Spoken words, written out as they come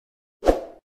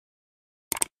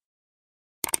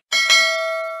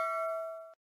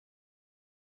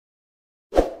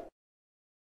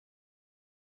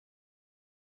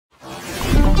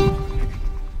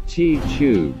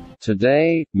T-Tube.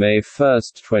 Today, May 1,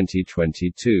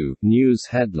 2022, news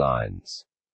headlines.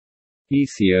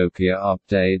 Ethiopia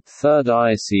update: Third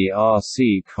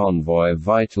ICRC convoy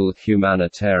vital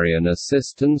humanitarian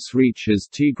assistance reaches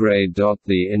Tigray.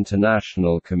 The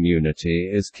international community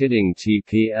is kidding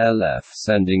TPLF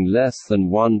sending less than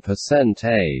 1%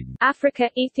 aid. Africa,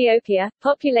 Ethiopia,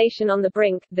 population on the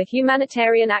brink, the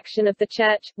humanitarian action of the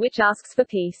Church, which asks for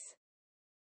peace.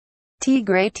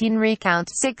 Tigray teen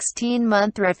recounts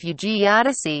 16-month refugee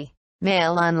odyssey.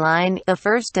 Mail Online, 1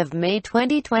 May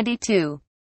 2022.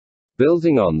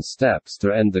 Building on steps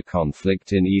to end the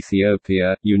conflict in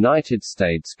Ethiopia, United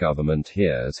States government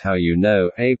hears how you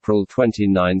know, April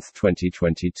 29,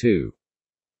 2022.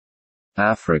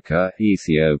 Africa,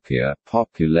 Ethiopia,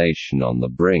 population on the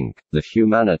brink, the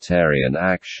humanitarian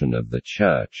action of the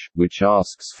Church, which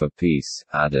asks for peace.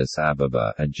 Addis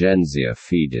Ababa, Agenzia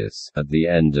Fides. At the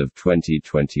end of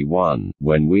 2021,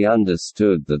 when we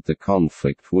understood that the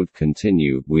conflict would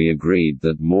continue, we agreed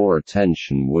that more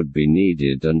attention would be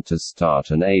needed and to start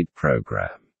an aid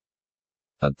program.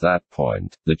 At that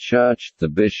point, the Church, the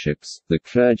bishops, the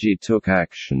clergy took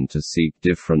action to seek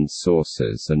different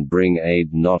sources and bring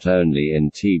aid not only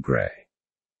in Tigray.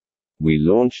 We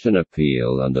launched an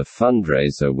appeal and a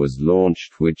fundraiser was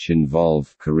launched which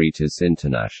involved Caritas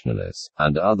Internationalis,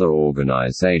 and other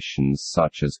organizations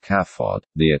such as CAFOD,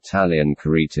 the Italian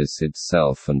Caritas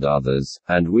itself and others,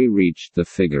 and we reached the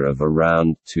figure of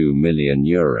around €2 million.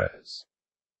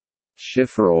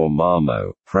 Shifra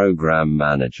Mamo, program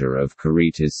manager of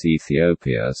Caritas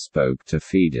Ethiopia, spoke to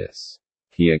Fides.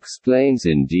 He explains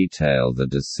in detail the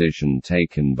decision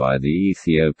taken by the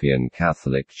Ethiopian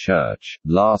Catholic Church,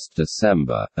 last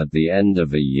December, at the end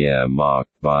of a year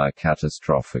marked by a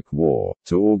catastrophic war,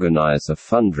 to organize a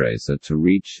fundraiser to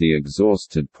reach the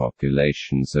exhausted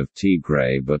populations of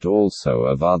Tigray but also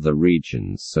of other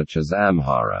regions such as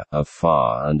Amhara,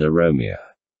 Afar and Oromia.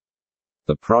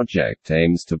 The project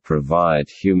aims to provide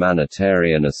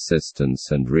humanitarian assistance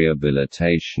and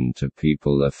rehabilitation to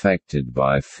people affected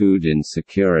by food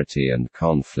insecurity and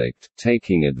conflict,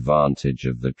 taking advantage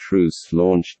of the truce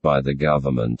launched by the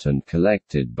government and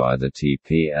collected by the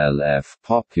TPLF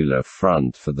Popular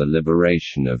Front for the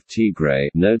Liberation of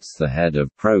Tigray, notes the head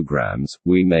of programs.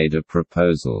 We made a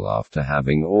proposal after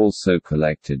having also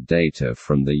collected data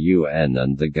from the UN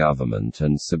and the government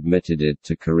and submitted it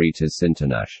to Caritas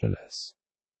Internationalis.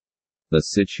 The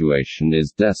situation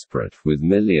is desperate, with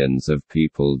millions of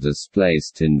people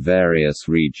displaced in various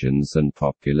regions and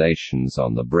populations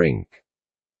on the brink.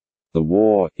 The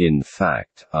war, in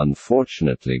fact,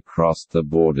 unfortunately crossed the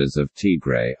borders of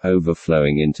Tigray,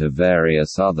 overflowing into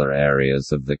various other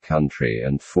areas of the country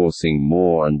and forcing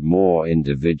more and more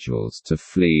individuals to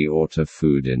flee or to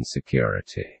food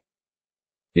insecurity.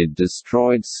 It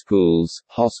destroyed schools,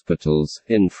 hospitals,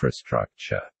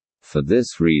 infrastructure. For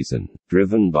this reason,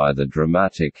 driven by the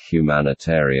dramatic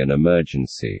humanitarian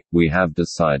emergency, we have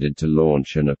decided to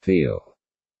launch an appeal.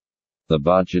 The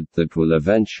budget that will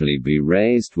eventually be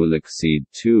raised will exceed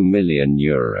 €2 million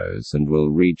and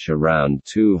will reach around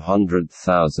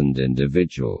 200,000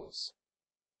 individuals.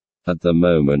 At the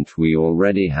moment we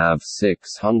already have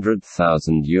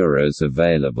 €600,000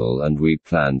 available and we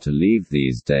plan to leave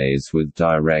these days with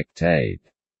direct aid.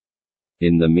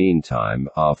 In the meantime,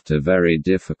 after very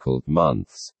difficult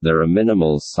months, there are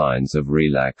minimal signs of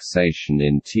relaxation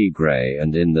in Tigray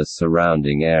and in the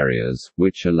surrounding areas,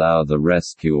 which allow the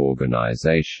rescue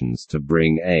organizations to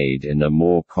bring aid in a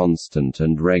more constant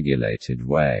and regulated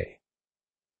way.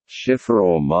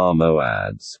 Shifra Mamo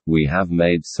adds, we have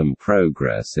made some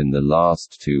progress in the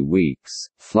last 2 weeks.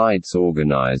 Flights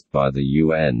organized by the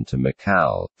UN to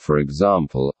Mekelle, for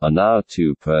example, are now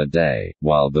 2 per day,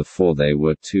 while before they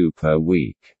were 2 per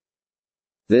week.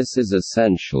 This is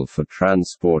essential for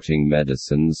transporting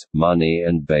medicines, money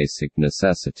and basic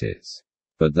necessities.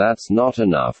 But that's not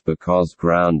enough because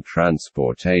ground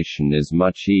transportation is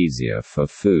much easier for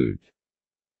food.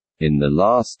 In the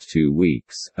last 2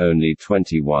 weeks, only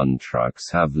 21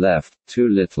 trucks have left, too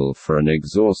little for an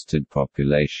exhausted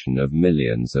population of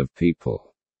millions of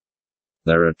people.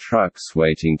 There are trucks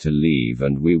waiting to leave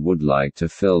and we would like to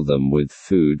fill them with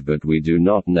food, but we do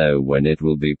not know when it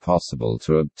will be possible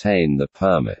to obtain the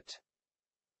permit.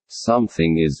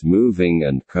 Something is moving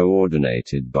and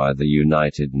coordinated by the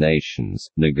United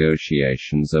Nations.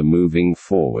 Negotiations are moving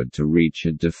forward to reach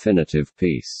a definitive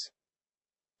peace.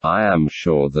 I am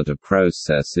sure that a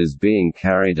process is being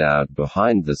carried out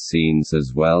behind the scenes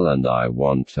as well, and I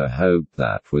want to hope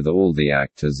that with all the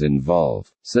actors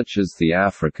involved, such as the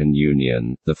African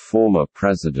Union, the former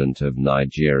President of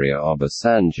Nigeria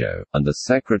Obasanjo, and the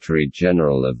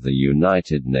Secretary-General of the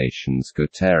United Nations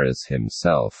Guterres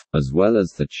himself, as well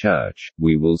as the Church,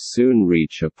 we will soon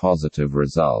reach a positive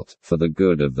result, for the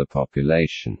good of the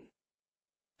population.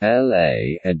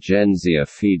 LA, Agenzia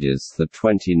Fides,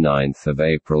 29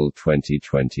 April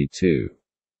 2022.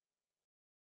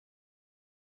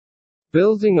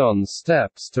 Building on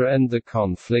steps to end the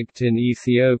conflict in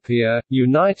Ethiopia,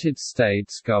 United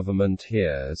States government.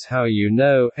 Here's how you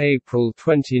know. April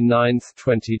 29,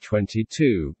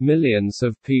 2022, millions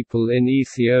of people in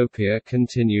Ethiopia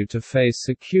continue to face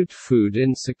acute food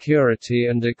insecurity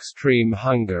and extreme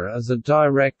hunger as a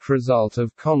direct result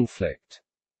of conflict.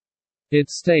 It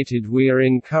stated, "We are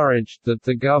encouraged that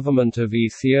the government of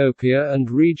Ethiopia and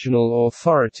regional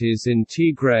authorities in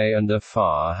Tigray and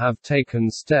Afar have taken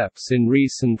steps in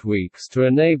recent weeks to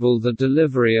enable the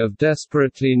delivery of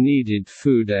desperately needed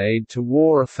food aid to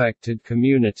war-affected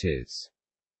communities.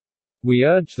 We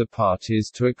urge the parties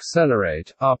to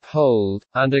accelerate, uphold,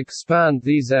 and expand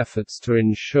these efforts to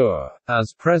ensure,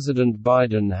 as President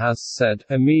Biden has said,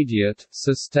 immediate,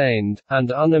 sustained,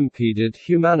 and unimpeded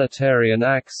humanitarian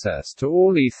access to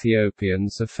all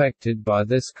Ethiopians affected by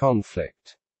this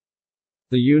conflict.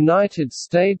 The United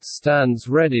States stands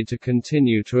ready to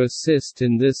continue to assist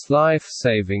in this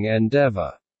life-saving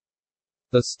endeavor."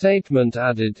 The statement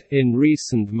added, "In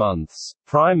recent months,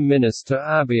 Prime Minister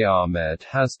Abiy Ahmed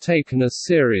has taken a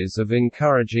series of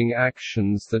encouraging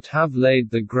actions that have laid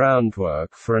the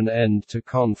groundwork for an end to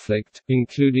conflict,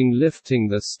 including lifting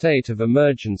the state of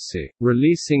emergency,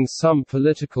 releasing some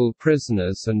political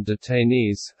prisoners and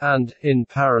detainees, and, in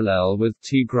parallel with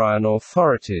Tigrayan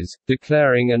authorities,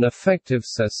 declaring an effective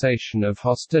cessation of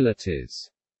hostilities.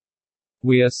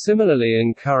 We are similarly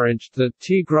encouraged that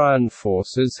Tigrayan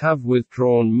forces have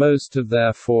withdrawn most of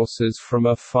their forces from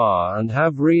Afar and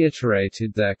have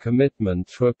reiterated their commitment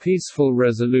to a peaceful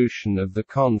resolution of the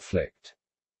conflict.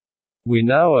 We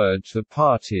now urge the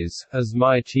parties, as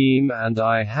my team and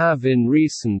I have in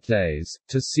recent days,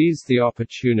 to seize the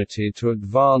opportunity to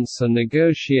advance a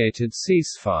negotiated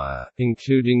ceasefire,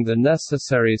 including the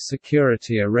necessary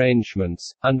security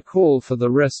arrangements, and call for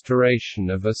the restoration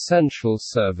of essential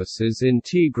services in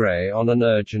Tigray on an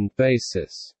urgent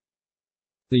basis.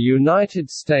 The United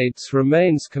States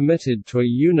remains committed to a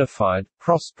unified,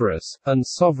 prosperous, and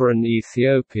sovereign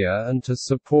Ethiopia and to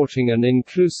supporting an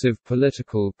inclusive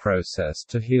political process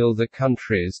to heal the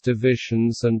country's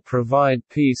divisions and provide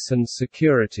peace and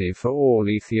security for all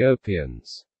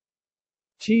Ethiopians."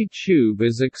 T-Tube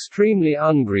is extremely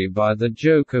angry by the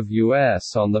joke of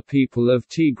US on the people of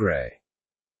Tigray.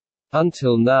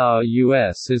 Until now,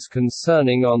 US is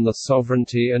concerning on the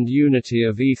sovereignty and unity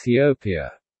of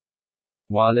Ethiopia.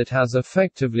 While it has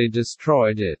effectively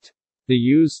destroyed it, the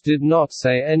US did not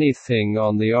say anything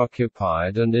on the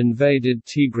occupied and invaded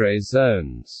Tigray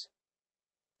zones.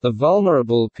 The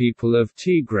vulnerable people of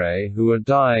Tigray who are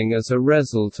dying as a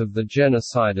result of the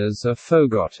genociders are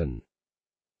forgotten.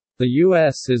 The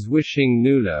US is wishing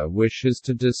Nula wishes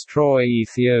to destroy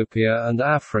Ethiopia and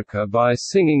Africa by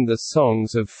singing the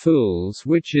songs of fools,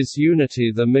 which is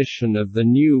unity, the mission of the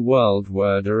New World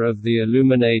Order of the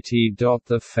Illuminati.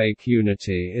 The fake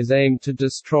unity is aimed to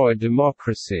destroy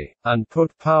democracy, and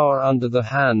put power under the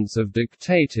hands of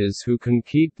dictators who can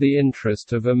keep the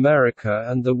interest of America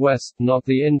and the West, not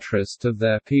the interest of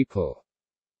their people.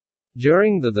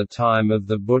 During the time of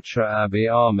the butcher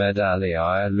Abiy Ahmed Ali,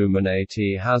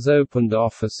 Illuminati has opened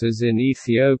offices in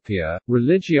Ethiopia,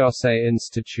 religiose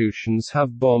institutions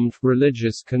have bombed,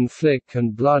 religious conflict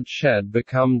and bloodshed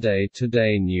become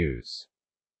day-to-day news.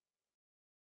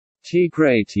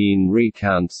 Tigray teen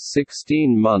recounts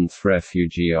 16-month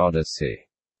refugee odyssey.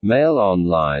 Mail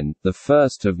Online, 1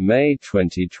 May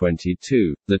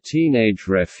 2022, the teenage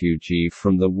refugee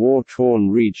from the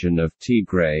war-torn region of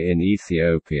Tigray in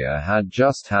Ethiopia had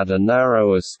just had a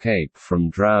narrow escape from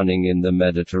drowning in the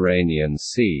Mediterranean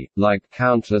Sea, like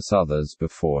countless others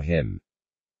before him.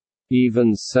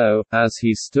 Even so, as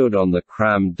he stood on the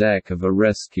crammed deck of a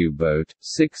rescue boat,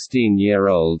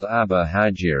 16-year-old Abba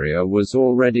Hajiria was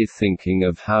already thinking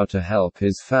of how to help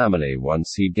his family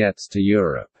once he gets to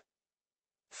Europe.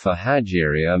 For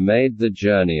Hajiria made the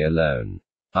journey alone.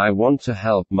 "I want to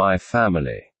help my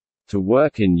family. To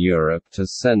work in Europe to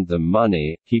send them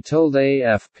money," he told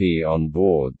AFP on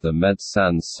board the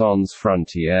Médecins Sans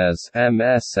Frontières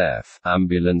 (MSF)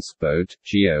 ambulance boat,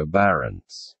 Geo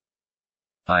Barents.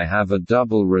 I have a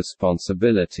double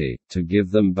responsibility, to give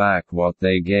them back what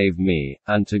they gave me,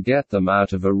 and to get them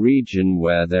out of a region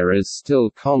where there is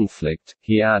still conflict,"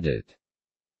 he added.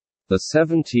 The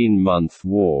 17-month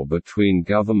war between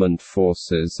government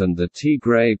forces and the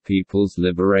Tigray People's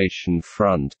Liberation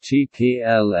Front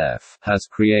 (TPLF) has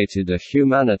created a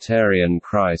humanitarian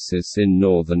crisis in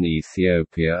northern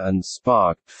Ethiopia and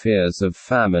sparked fears of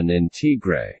famine in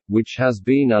Tigray, which has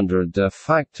been under a de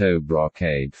facto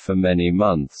blockade for many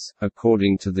months,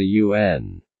 according to the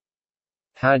UN.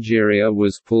 Hajiria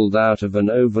was pulled out of an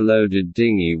overloaded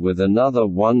dinghy with another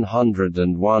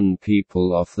 101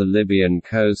 people off the Libyan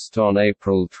coast on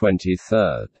April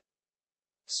 23.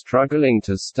 Struggling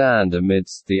to stand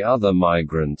amidst the other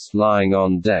migrants lying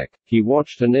on deck, he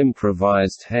watched an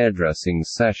improvised hairdressing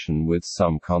session with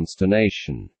some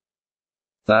consternation.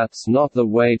 "That's not the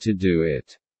way to do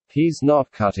it. He's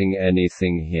not cutting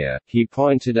anything here," he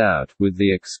pointed out, with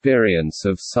the experience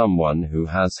of someone who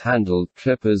has handled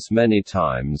clippers many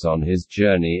times on his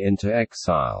journey into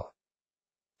exile.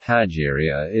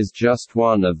 Hajiria is just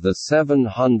one of the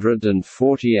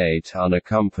 748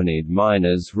 unaccompanied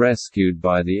minors rescued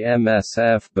by the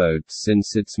MSF boat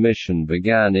since its mission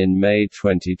began in May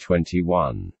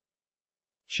 2021.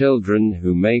 Children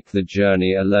who make the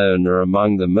journey alone are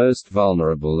among the most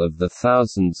vulnerable of the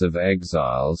thousands of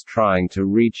exiles trying to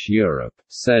reach Europe,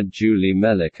 said Julie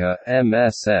Melika,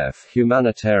 MSF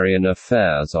Humanitarian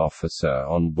Affairs Officer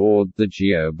on board the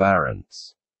Geo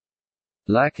Barents.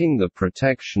 Lacking the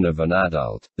protection of an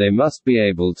adult, they must be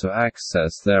able to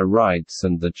access their rights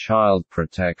and the child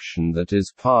protection that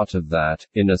is part of that,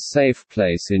 in a safe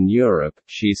place in Europe,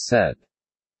 she said.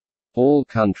 All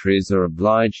countries are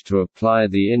obliged to apply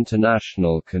the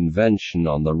International Convention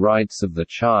on the Rights of the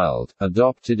Child,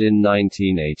 adopted in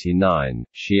 1989,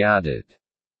 she added.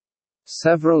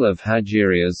 Several of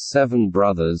Hajiria's 7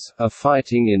 brothers are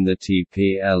fighting in the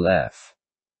TPLF.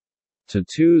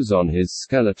 Tattoos on his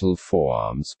skeletal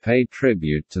forearms pay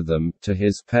tribute to them, to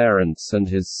his parents and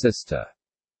his sister.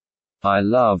 "I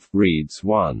love," reads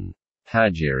one.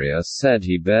 Hajiria said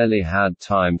he barely had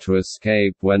time to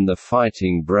escape when the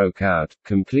fighting broke out,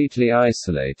 completely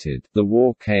isolated. "The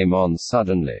war came on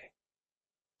suddenly.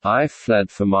 I fled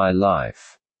for my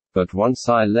life. But once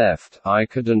I left, I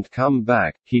couldn't come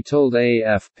back," he told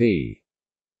AFP.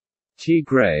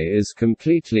 Tigray is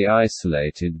completely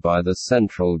isolated by the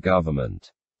central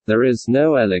government. There is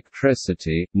no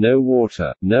electricity, no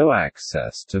water, no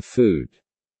access to food.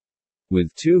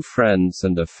 With 2 friends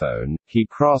and a phone, he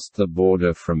crossed the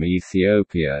border from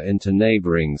Ethiopia into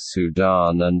neighboring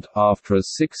Sudan and, after a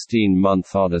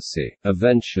 16-month odyssey,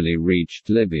 eventually reached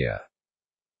Libya.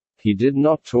 He did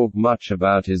not talk much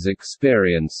about his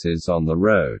experiences on the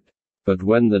road. But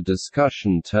when the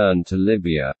discussion turned to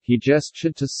Libya, he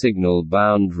gestured to signal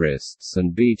bound wrists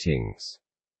and beatings.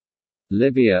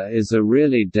 "Libya is a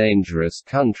really dangerous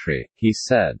country," he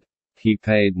said. He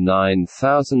paid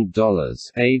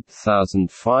 $9,000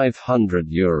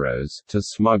 €8,500 to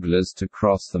smugglers to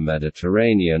cross the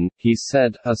Mediterranean, he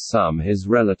said, a sum his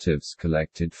relatives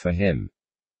collected for him.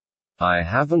 "I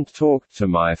haven't talked to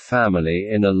my family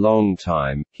in a long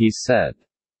time," he said.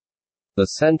 The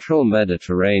central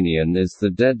Mediterranean is the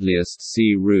deadliest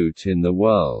sea route in the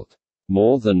world.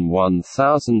 More than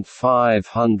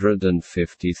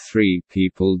 1,553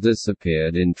 people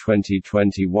disappeared in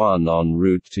 2021 en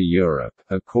route to Europe,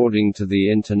 according to the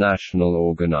International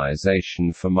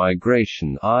Organization for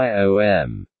Migration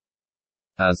 (IOM).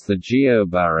 As the Geo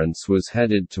Barents was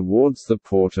headed towards the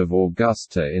port of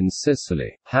Augusta in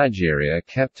Sicily, Hajiria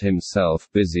kept himself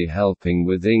busy helping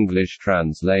with English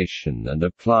translation and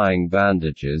applying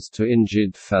bandages to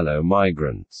injured fellow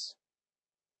migrants.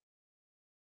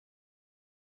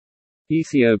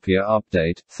 Ethiopia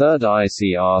update: Third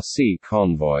ICRC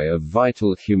convoy of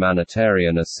vital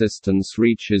humanitarian assistance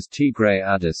reaches Tigray.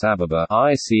 Addis Ababa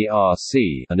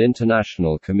ICRC, an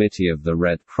international committee of the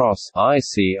Red Cross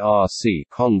ICRC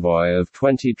convoy of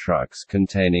 20 trucks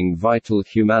containing vital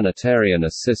humanitarian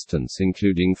assistance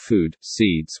including food,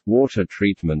 seeds, water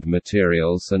treatment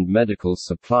materials and medical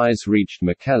supplies reached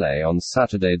Mekelle on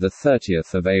Saturday 30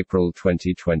 April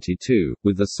 2022,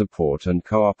 with the support and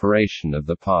cooperation of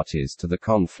the parties to the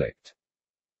conflict.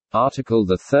 Article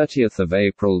 30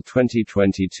 April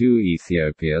 2022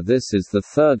 Ethiopia. This is the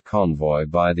third convoy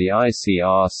by the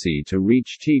ICRC to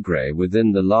reach Tigray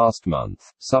within the last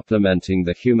month, supplementing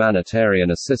the humanitarian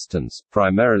assistance,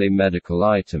 primarily medical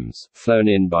items, flown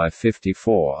in by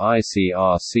 54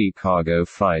 ICRC cargo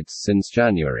flights since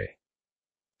January.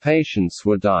 Patients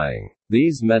were dying.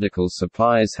 These medical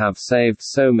supplies have saved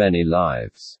so many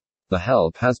lives. The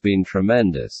help has been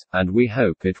tremendous, and we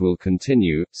hope it will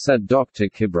continue, said Dr.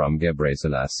 Kibram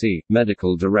Gebreselassie,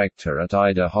 medical director at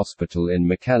Ida Hospital in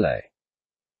Mekelle.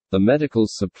 The medical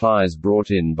supplies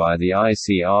brought in by the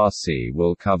ICRC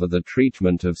will cover the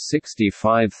treatment of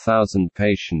 65,000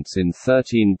 patients in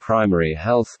 13 primary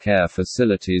health care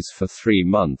facilities for 3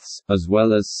 months, as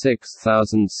well as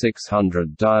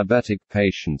 6,600 diabetic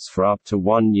patients for up to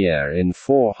 1 year in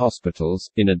 4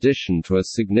 hospitals, in addition to a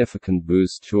significant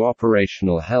boost to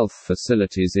operational health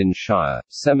facilities in Shire,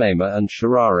 Semema and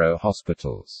Shiraro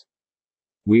hospitals.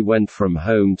 We went from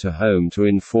home to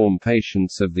inform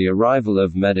patients of the arrival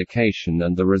of medication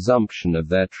and the resumption of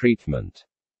their treatment.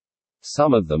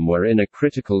 Some of them were in a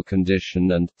critical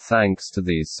condition and, thanks to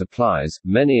these supplies,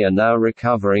 many are now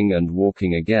recovering and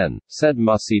walking again, said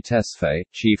Musi Tesfaye,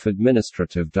 Chief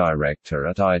Administrative Director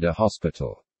at Ida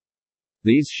Hospital.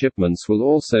 These shipments will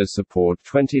also support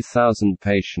 20,000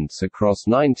 patients across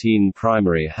 19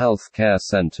 primary health care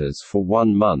centers for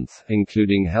 1 month,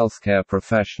 including healthcare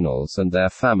professionals and their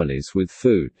families with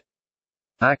food.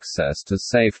 Access to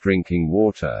safe drinking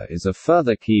water is a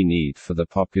further key need for the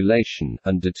population,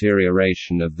 and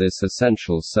deterioration of this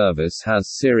essential service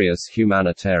has serious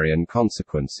humanitarian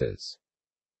consequences.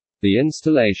 The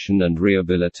installation and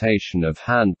rehabilitation of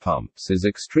hand pumps is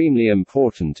extremely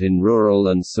important in rural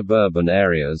and suburban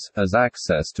areas, as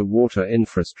access to water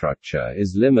infrastructure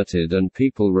is limited and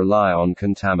people rely on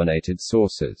contaminated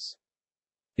sources.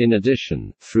 In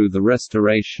addition, through the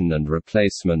restoration and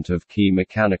replacement of key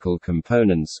mechanical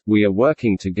components, we are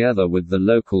working together with the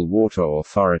local water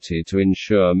authority to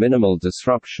ensure minimal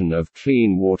disruption of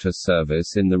clean water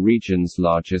service in the region's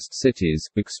largest cities,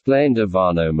 explained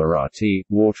Ivano Marathi,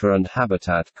 Water and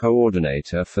Habitat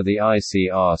Coordinator for the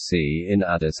ICRC in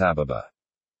Addis Ababa.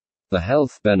 The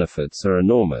health benefits are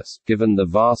enormous, given the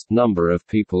vast number of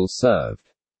people served.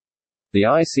 The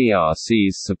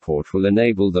ICRC's support will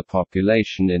enable the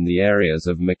population in the areas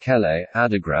of Mekelle,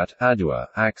 Adigrat, Adua,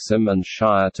 Axum and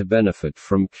Shire to benefit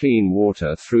from clean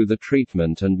water through the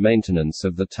treatment and maintenance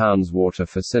of the town's water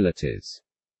facilities.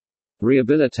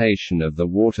 Rehabilitation of the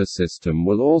water system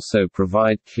will also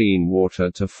provide clean water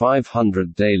to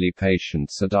 500 daily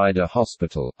patients at Ida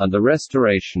Hospital, and the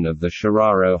restoration of the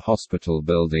Shiraro Hospital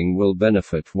building will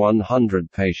benefit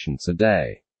 100 patients a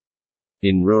day.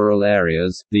 In rural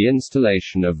areas, the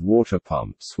installation of water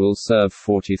pumps will serve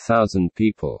 40,000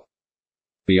 people.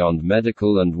 Beyond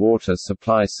medical and water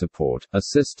supply support,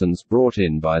 assistance brought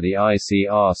in by the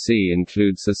ICRC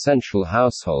includes essential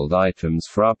household items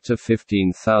for up to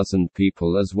 15,000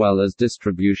 people as well as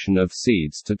distribution of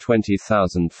seeds to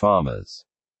 20,000 farmers.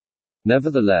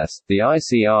 Nevertheless, the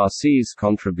ICRC's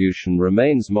contribution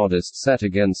remains modest set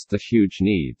against the huge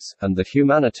needs, and the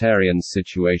humanitarian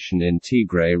situation in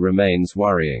Tigray remains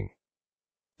worrying.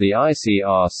 The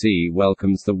ICRC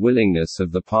welcomes the willingness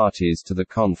of the parties to the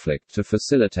conflict to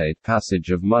facilitate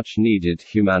passage of much-needed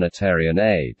humanitarian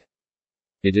aid.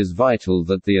 It is vital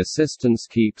that the assistance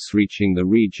keeps reaching the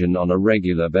region on a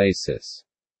regular basis.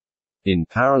 In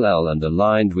parallel and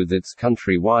aligned with its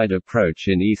country-wide approach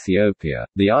in Ethiopia,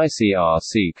 the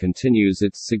ICRC continues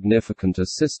its significant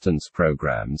assistance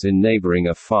programs in neighboring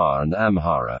Afar and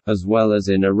Amhara, as well as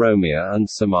in Oromia and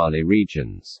Somali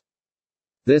regions.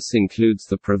 This includes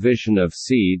the provision of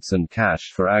seeds and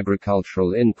cash for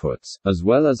agricultural inputs, as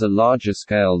well as a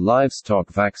larger-scale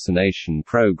livestock vaccination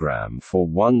program for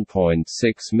 1.6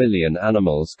 million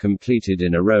animals completed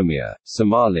in Oromia,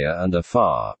 Somalia and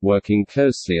Afar, working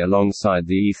closely alongside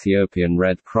the Ethiopian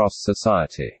Red Cross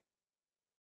Society.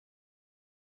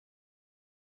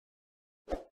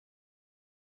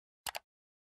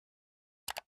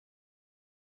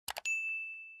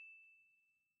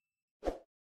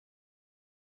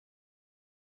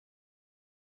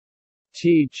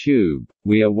 T-Tube,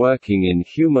 we are working in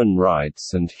human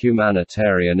rights and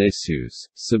humanitarian issues.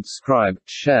 Subscribe,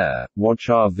 share, watch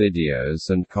our videos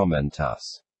and comment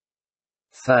us.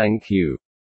 Thank you.